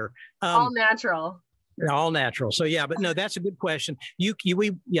matter. All natural. All natural. So yeah, but no, that's a good question.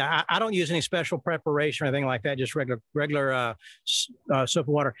 I don't use any special preparation or anything like that. Just regular soap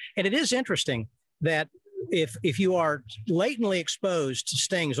and water. And it is interesting that if you are latently exposed to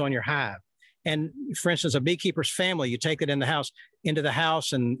stings on your hive, and for instance, a beekeeper's family, you take it into the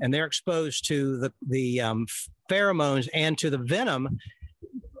house, and they're exposed to the pheromones and to the venom,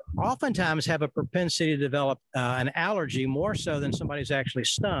 oftentimes have a propensity to develop an allergy more so than somebody's actually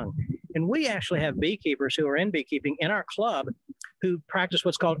stung. And we actually have beekeepers who are in beekeeping in our club who practice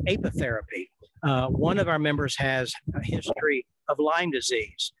what's called apitherapy. One of our members has a history of Lyme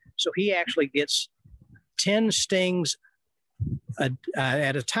disease. So he actually gets 10 stings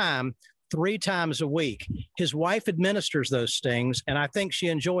at a time, 3 times a week. His wife administers those stings, and I think she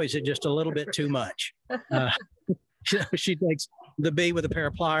enjoys it just a little bit too much. She takes the bee with a pair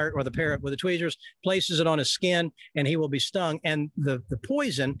of pliers or the parrot with the tweezers, places it on his skin, and he will be stung. And the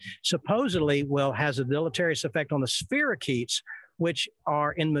poison supposedly has a deleterious effect on the spherochetes, which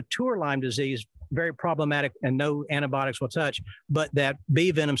are in mature Lyme disease, very problematic, and no antibiotics will touch, but that bee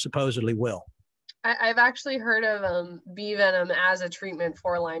venom supposedly will. I've actually heard of bee venom as a treatment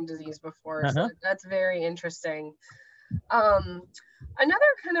for Lyme disease before. So that's very interesting. Another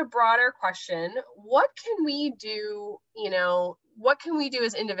kind of broader question, what can we do,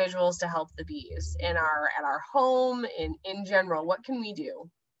 as individuals to help the bees at our home in general? What can we do?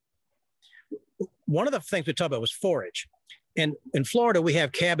 One of the things we talked about was forage. and in Florida, we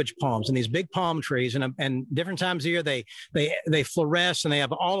have cabbage palms and these big palm trees, and different times of year they fluoresce, and they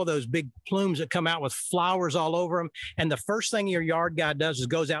have all of those big plumes that come out with flowers all over them. And the first thing your yard guy does is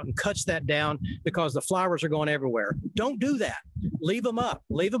goes out and cuts that down because the flowers are going everywhere. Don't do that. Leave them up.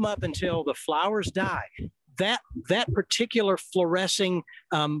 Leave them up until the flowers die. That particular fluorescing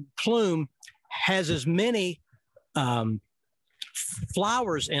plume has as many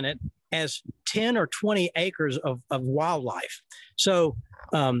flowers in it as 10 or 20 acres of wildlife. So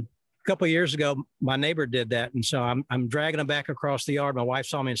a couple of years ago, my neighbor did that. And so I'm dragging them back across the yard. My wife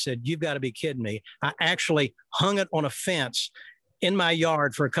saw me and said, "You've got to be kidding me." I actually hung it on a fence in my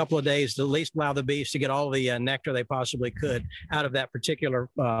yard for a couple of days to at least allow the bees to get all the nectar they possibly could out of that particular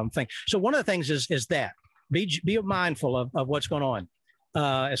thing. So one of the things is that be mindful of what's going on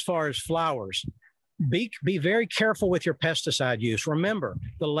as far as flowers. Be very careful with your pesticide use. Remember,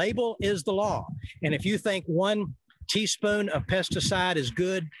 the label is the law. And if you think 1 teaspoon of pesticide is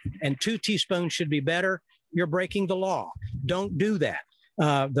good and 2 teaspoons should be better, you're breaking the law. Don't do that.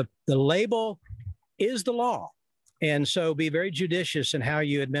 The label is the law. And so be very judicious in how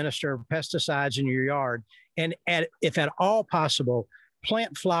you administer pesticides in your yard. And if at all possible,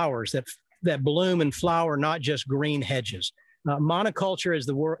 plant flowers that bloom and flower, not just green hedges. Monoculture is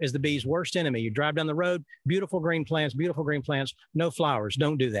the bee's worst enemy. You drive down the road, beautiful green plants, no flowers.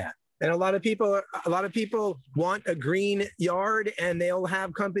 Don't do that. And a lot of people want a green yard, and they'll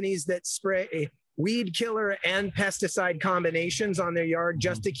have companies that spray weed killer and pesticide combinations on their yard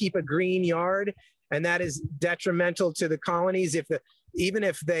just to keep a green yard. And that is detrimental to the colonies. Even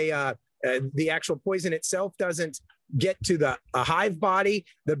if the actual poison itself doesn't get to the hive body,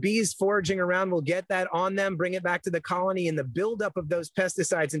 the bees foraging around will get that on them, bring it back to the colony, and the buildup of those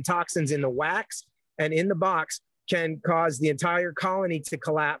pesticides and toxins in the wax and in the box can cause the entire colony to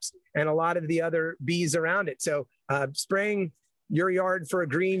collapse and a lot of the other bees around it. So spraying your yard for a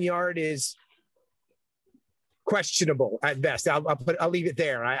green yard is questionable at best. I'll leave it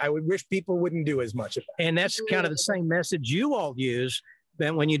there. I would wish people wouldn't do as much of that. And that's kind of the same message you all use.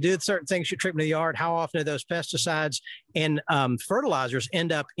 Then when you do certain things, you treat in the yard, how often do those pesticides and fertilizers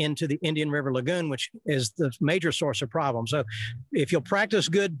end up into the Indian River Lagoon, which is the major source of problems. So if you'll practice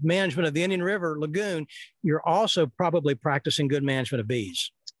good management of the Indian River Lagoon, you're also probably practicing good management of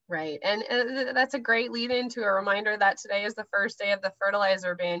bees. Right. And that's a great lead into a reminder that today is the first day of the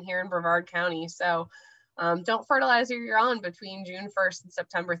fertilizer ban here in Brevard County. So don't fertilize your lawn between June 1st and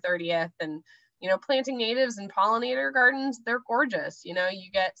September 30th. And planting natives and pollinator gardens, they're gorgeous. You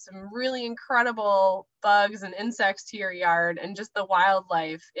get some really incredible bugs and insects to your yard, and just the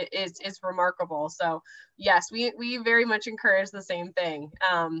wildlife is remarkable. So yes, we very much encourage the same thing.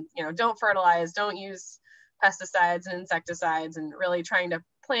 Don't fertilize, don't use pesticides and insecticides, and really trying to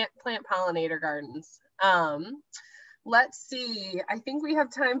plant pollinator gardens. Let's see, I think we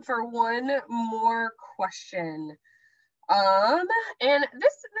have time for one more question. And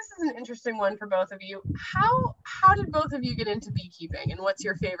this is an interesting one for both of you. How did both of you get into beekeeping, and what's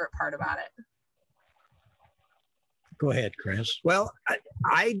your favorite part about it? Go ahead, Chris. Well,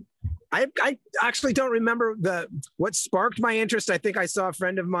 I actually don't remember what sparked my interest. I think I saw a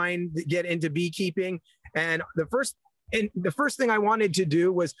friend of mine get into beekeeping, and the first thing I wanted to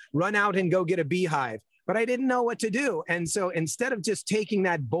do was run out and go get a beehive. But I didn't know what to do. And so instead of just taking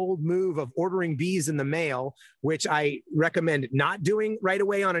that bold move of ordering bees in the mail, which I recommend not doing right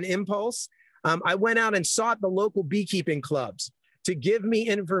away on an impulse, I went out and sought the local beekeeping clubs to give me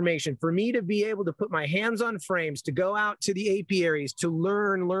information, for me to be able to put my hands on frames, to go out to the apiaries, to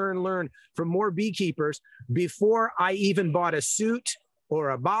learn from more beekeepers before I even bought a suit or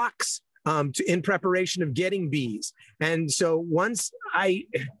a box in preparation of getting bees. And so once I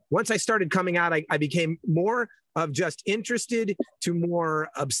started coming out, I became more of just interested to more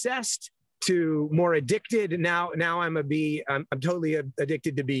obsessed to more addicted. Now I'm I'm totally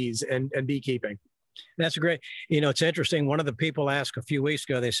addicted to bees and beekeeping. That's great. It's interesting. One of the people asked a few weeks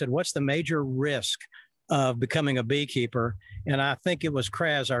ago, they said, "What's the major risk of becoming a beekeeper?" And I think it was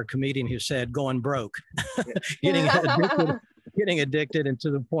Kraz, our comedian, who said, "Going broke." Getting addicted, and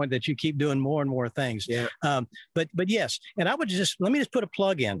to the point that you keep doing more and more things. Yeah. But yes, and let me just put a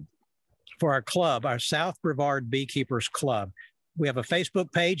plug in for our club, our South Brevard Beekeepers Club. We have a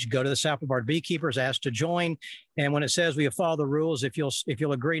Facebook page. Go to the South Brevard Beekeepers, ask to join. And when it says we have followed the rules, if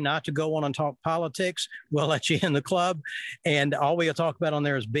you'll agree not to go on and talk politics, we'll let you in the club. And all we'll talk about on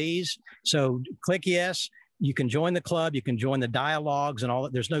there is bees. So click yes. You can join the club. You can join the dialogues and all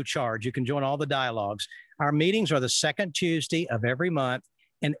that. There's no charge. You can join all the dialogues. Our meetings are the second Tuesday of every month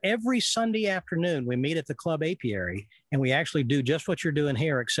And every Sunday afternoon, we meet at the club apiary, and we actually do just what you're doing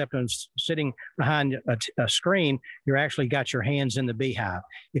here, except sitting behind a screen, you're actually got your hands in the beehive.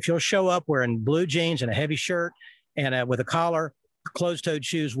 If you'll show up wearing blue jeans and a heavy shirt and with a collar, closed-toed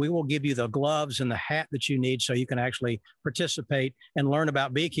shoes, we will give you the gloves and the hat that you need so you can actually participate and learn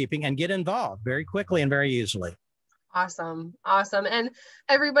about beekeeping and get involved very quickly and very easily. Awesome. Awesome. And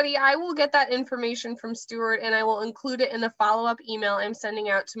everybody, I will get that information from Stuart and I will include it in the follow-up email I'm sending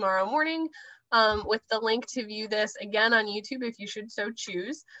out tomorrow morning with the link to view this again on YouTube if you should so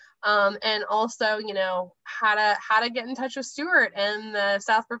choose. And also, you know, how to get in touch with Stuart and the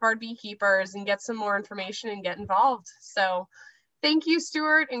South Brevard Beekeepers and get some more information and get involved. So thank you,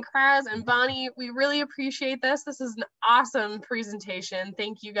 Stuart and Kraz and Bonnie. We really appreciate this. This is an awesome presentation.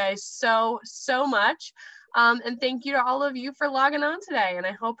 Thank you guys so much. And thank you to all of you for logging on today. And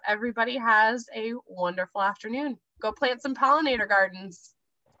I hope everybody has a wonderful afternoon. Go plant some pollinator gardens.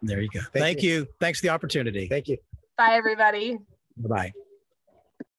 There you go. Thank you. Thanks for the opportunity. Thank you. Bye, everybody. Bye-bye.